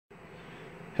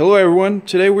Hello everyone,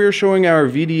 today we are showing our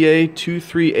VDA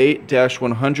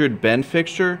 238-100 bend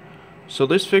fixture. So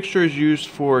this fixture is used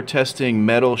for testing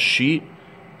metal sheet,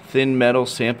 thin metal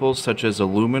samples such as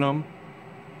aluminum.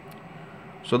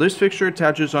 So this fixture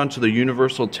attaches onto the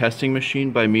universal testing machine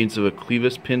by means of a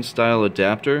clevis pin style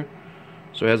adapter.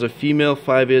 So it has a female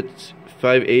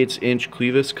 5/8 inch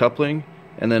clevis coupling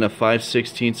and then a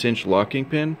 5/16 inch locking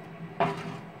pin.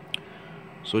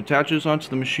 So it attaches onto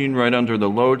the machine right under the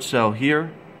load cell here,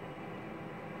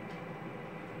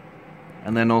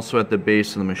 and then also at the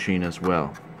base of the machine as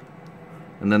well.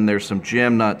 And then there's some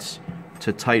jam nuts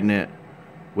to tighten it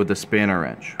with a spanner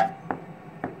wrench.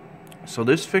 So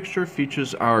this fixture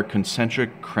features our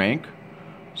concentric crank.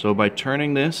 So by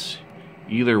turning this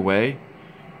either way,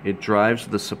 it drives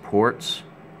the supports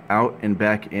out and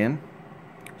back in.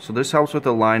 So this helps with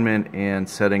alignment and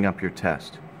setting up your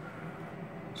test.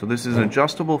 So this is an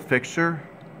adjustable fixture.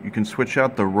 You can switch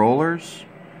out the rollers,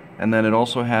 and then it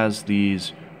also has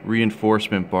these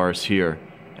reinforcement bars here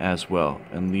as well,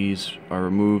 and these are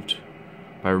removed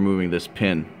by removing this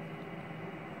pin.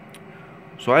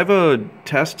 So I have a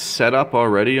test set up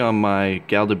already on my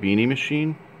Galdabini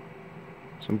machine.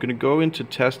 So I'm going to go into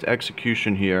test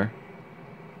execution here.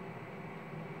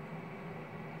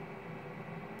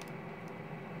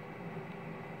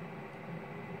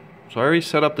 So I already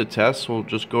set up the test, so we'll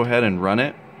just go ahead and run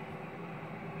it.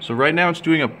 So right now it's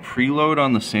doing a preload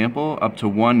on the sample up to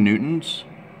 1 newtons.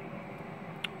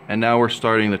 And now we're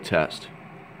starting the test.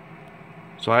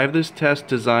 So I have this test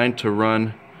designed to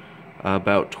run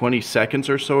about 20 seconds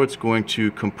or so. It's going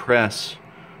to compress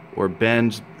or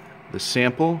bend the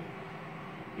sample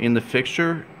in the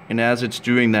fixture, and as it's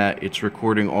doing that, it's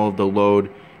recording all of the load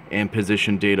and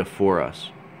position data for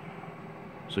us.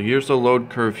 So here's the load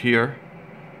curve here,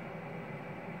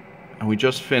 and we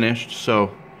just finished,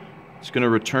 so it's going to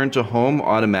return to home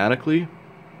automatically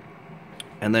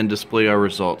and then display our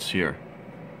results here.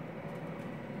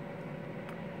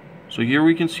 So here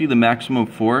we can see the maximum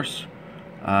force,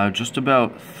 just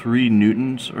about 3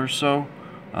 newtons or so,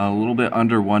 a little bit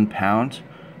under 1 pound.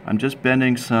 I'm just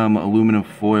bending some aluminum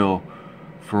foil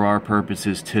for our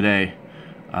purposes today,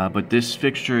 but this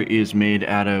fixture is made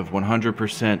out of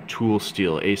 100% tool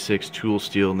steel, A6 tool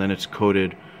steel, and then it's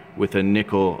coated with a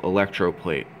nickel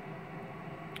electroplate.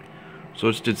 So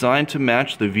it's designed to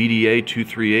match the VDA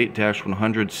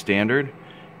 238-100 standard.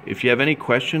 If you have any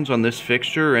questions on this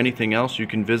fixture or anything else, you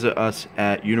can visit us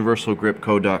at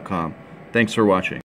universalgripco.com. Thanks for watching.